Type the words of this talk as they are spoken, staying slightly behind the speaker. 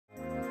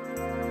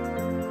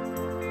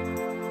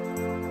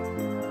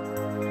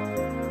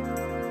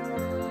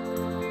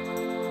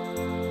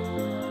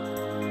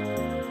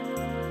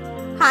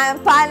Hi,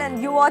 I'm Pyle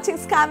and you're watching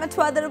Skymet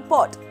Weather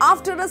Report.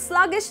 After a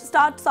sluggish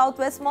start,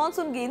 southwest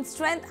monsoon gained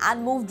strength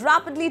and moved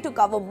rapidly to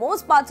cover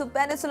most parts of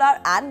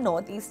Peninsular and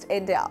Northeast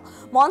India.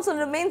 Monsoon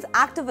remains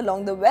active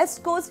along the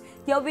west coast.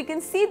 Here we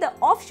can see the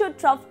offshore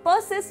trough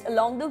persist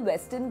along the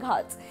Western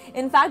Ghats.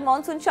 In fact,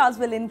 monsoon showers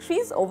will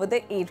increase over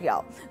the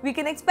area. We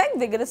can expect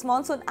vigorous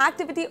monsoon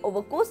activity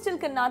over coastal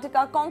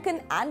Karnataka,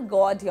 Konkan and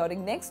Goa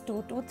during next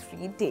 2 to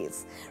 3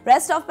 days.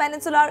 Rest of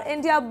Peninsular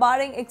India,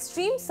 barring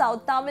extreme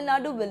south Tamil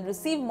Nadu, will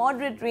receive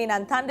moderate rain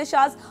and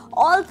thundershowers,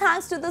 all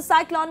thanks to the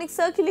cyclonic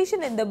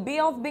circulation in the Bay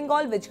of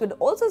Bengal, which could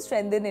also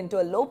strengthen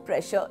into a low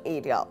pressure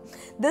area.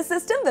 This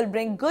system will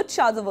bring good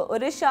showers over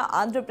Odisha,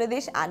 Andhra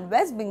Pradesh and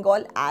West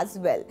Bengal as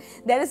well.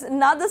 There is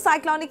another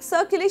cyclonic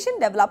circulation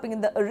developing in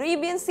the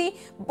Arabian Sea.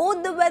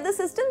 Both the weather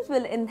systems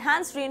will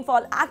enhance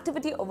rainfall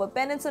activity over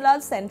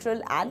peninsular,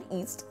 central and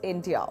east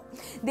India.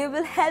 They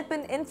will help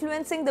in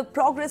influencing the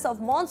progress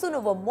of monsoon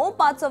over more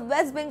parts of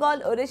West Bengal,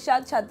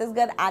 Odisha,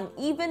 Chhattisgarh and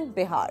even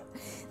Bihar.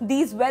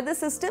 These weather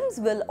systems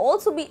will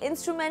also be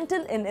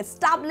instrumental in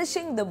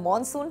establishing the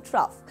monsoon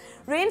trough.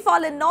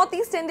 Rainfall in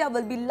northeast India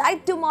will be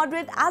light to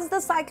moderate as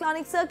the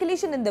cyclonic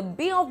circulation in the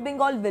Bay of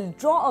Bengal will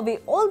draw away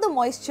all the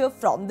moisture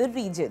from the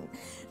region.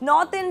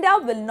 North India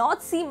will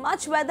not see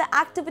much weather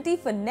activity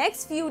for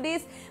next few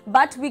days,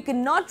 but we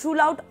cannot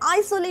rule out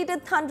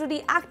isolated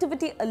thundery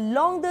activity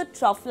along the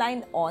trough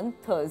line on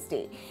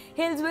Thursday.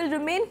 Hills will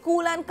remain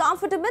cool and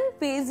comfortable.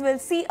 Pays will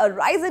see a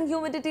rise in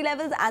humidity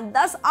levels and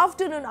thus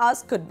afternoon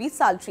hours could be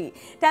sultry.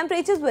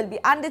 Temperatures will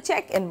be under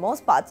check in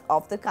most parts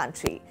of the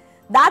country.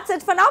 That's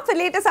it for now. For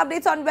latest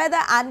updates on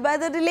weather and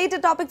weather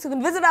related topics, you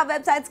can visit our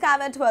website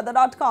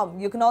skymetweather.com.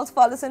 You can also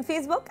follow us on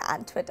Facebook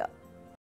and Twitter.